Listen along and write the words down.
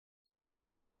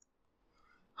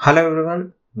Hello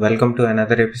everyone, welcome to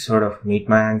another episode of Meet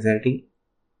My Anxiety.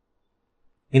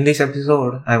 In this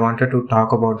episode, I wanted to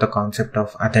talk about the concept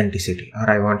of authenticity, or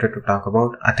I wanted to talk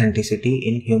about authenticity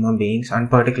in human beings and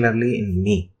particularly in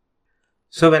me.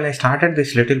 So when I started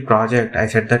this little project, I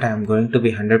said that I am going to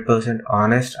be 100%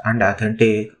 honest and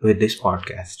authentic with this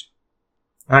podcast.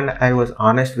 And I was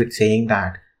honest with saying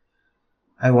that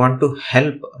I want to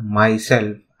help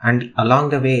myself, and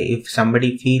along the way, if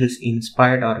somebody feels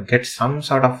inspired or gets some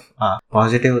sort of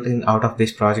positive thing out of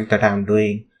this project that I am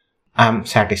doing, I am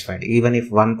satisfied. Even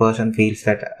if one person feels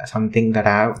that something that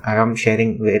I am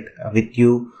sharing with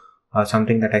you or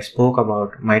something that I spoke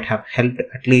about might have helped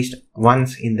at least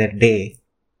once in their day,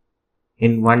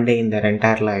 in one day in their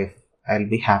entire life, I'll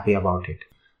be happy about it.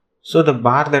 So the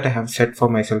bar that I have set for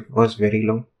myself was very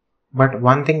low. But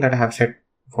one thing that I have set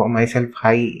for myself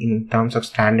high in terms of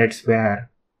standards were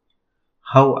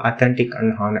how authentic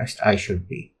and honest I should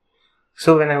be.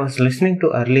 So when I was listening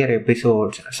to earlier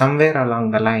episodes, somewhere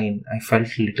along the line, I felt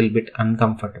a little bit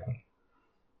uncomfortable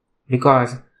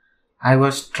because I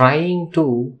was trying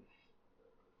to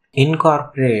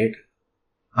incorporate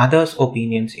others'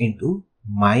 opinions into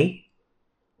my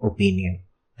opinion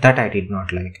that I did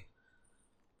not like.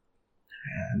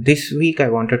 This week I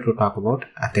wanted to talk about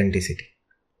authenticity.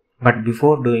 But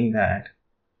before doing that,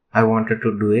 I wanted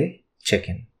to do a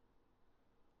check-in.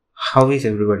 How is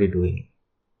everybody doing?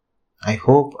 I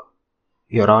hope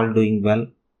you're all doing well.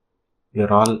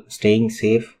 You're all staying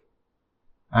safe.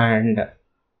 And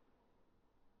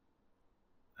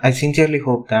I sincerely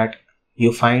hope that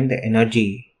you find the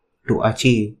energy to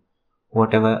achieve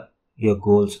whatever your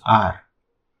goals are.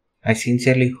 I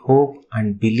sincerely hope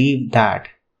and believe that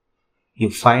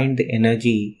you find the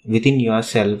energy within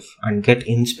yourself and get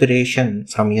inspiration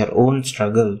from your own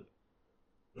struggle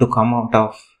to come out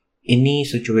of any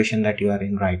situation that you are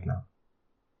in right now.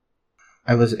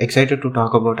 I was excited to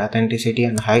talk about authenticity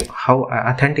and how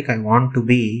authentic I want to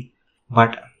be,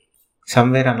 but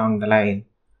somewhere along the line,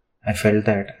 I felt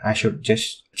that I should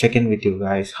just check in with you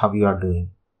guys how you are doing.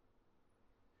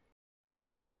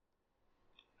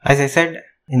 As I said,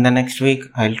 in the next week,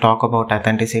 I'll talk about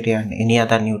authenticity and any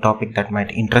other new topic that might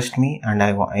interest me, and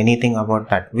anything about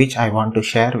that which I want to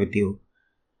share with you.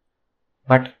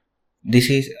 But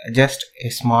this is just a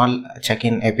small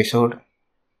check-in episode.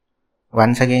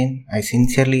 Once again, I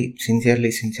sincerely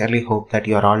hope that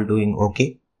you are all doing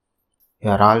okay. You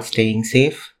are all staying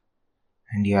safe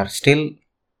and you are still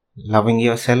loving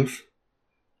yourself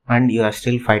and you are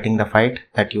still fighting the fight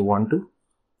that you want to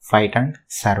fight and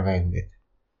survive with.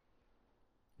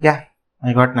 Yeah,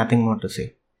 I got nothing more to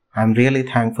say. I'm really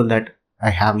thankful that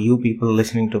I have you people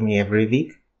listening to me every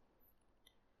week.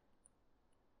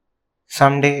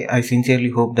 Someday, I sincerely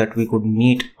hope that we could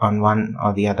meet on one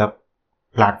or the other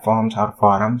platforms or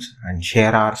forums and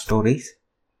share our stories.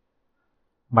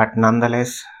 But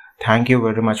nonetheless, thank you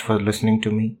very much for listening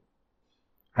to me.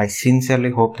 I sincerely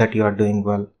hope that you are doing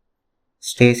well.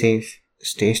 Stay safe,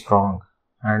 stay strong,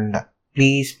 and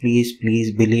please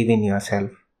believe in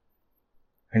yourself.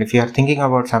 And if you are thinking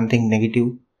about something negative,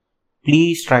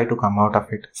 please try to come out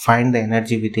of it. Find the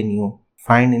energy within you.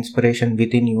 Find inspiration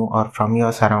within you or from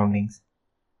your surroundings.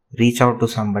 Reach out to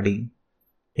somebody.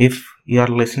 If you are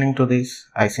listening to this,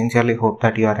 I sincerely hope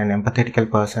that you are an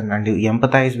empathetical person and you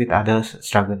empathize with others'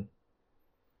 struggle.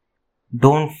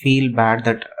 Don't feel bad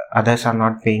that others are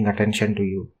not paying attention to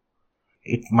you.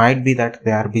 It might be that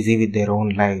they are busy with their own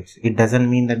lives. It doesn't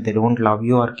mean that they don't love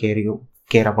you or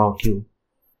care about you.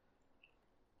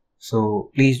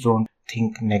 So please don't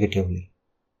think negatively.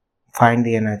 Find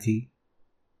the energy.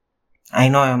 I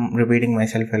know I'm repeating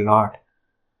myself a lot,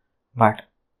 but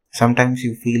sometimes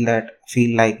you feel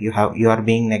like you are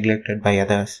being neglected by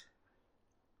others.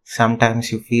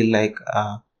 Sometimes you feel like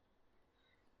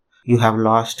you have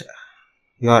lost,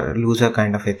 you are a loser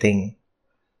kind of a thing.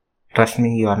 Trust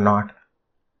me, you are not.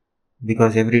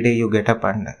 Because every day you get up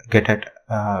and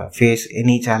face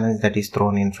any challenge that is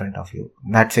thrown in front of you.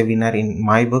 That's a winner in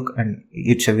my book and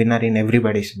it's a winner in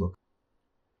everybody's book.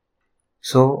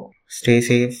 So stay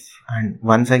safe, and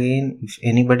once again, if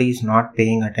anybody is not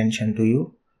paying attention to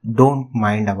you, don't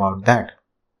mind about that.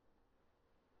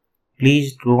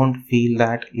 Please don't feel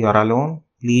that you are alone.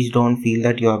 Please don't feel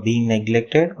that you are being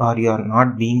neglected or you are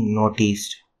not being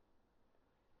noticed.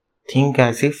 Think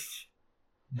as if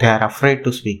they are afraid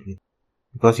to speak with,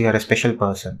 because you are a special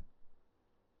person.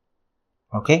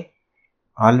 Okay?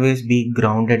 Always be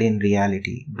grounded in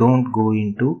reality. Don't go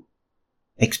into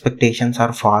expectations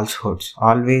or falsehoods.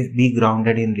 Always be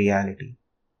grounded in reality.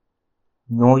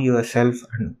 Know yourself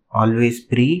and always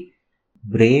be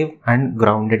brave and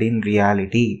grounded in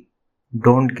reality.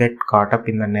 Don't get caught up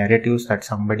in the narratives that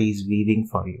somebody is weaving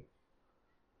for you.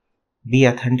 Be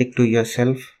authentic to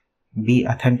yourself, be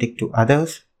authentic to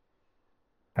others,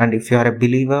 and if you are a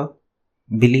believer,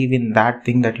 believe in that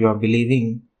thing that you are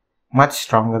believing much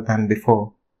stronger than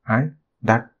before, and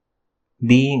that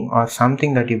being or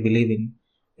something that you believe in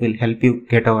will help you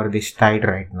get over this tide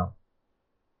right now.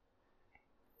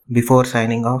 Before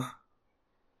signing off,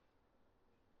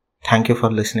 thank you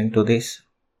for listening to this.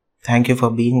 Thank you for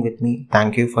being with me.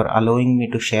 Thank you for allowing me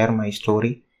to share my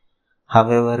story.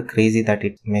 However crazy that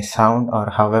it may sound or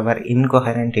however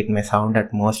incoherent it may sound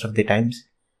at most of the times,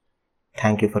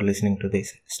 thank you for listening to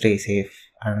this. Stay safe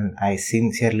and I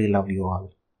sincerely love you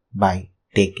all. Bye.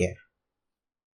 Take care.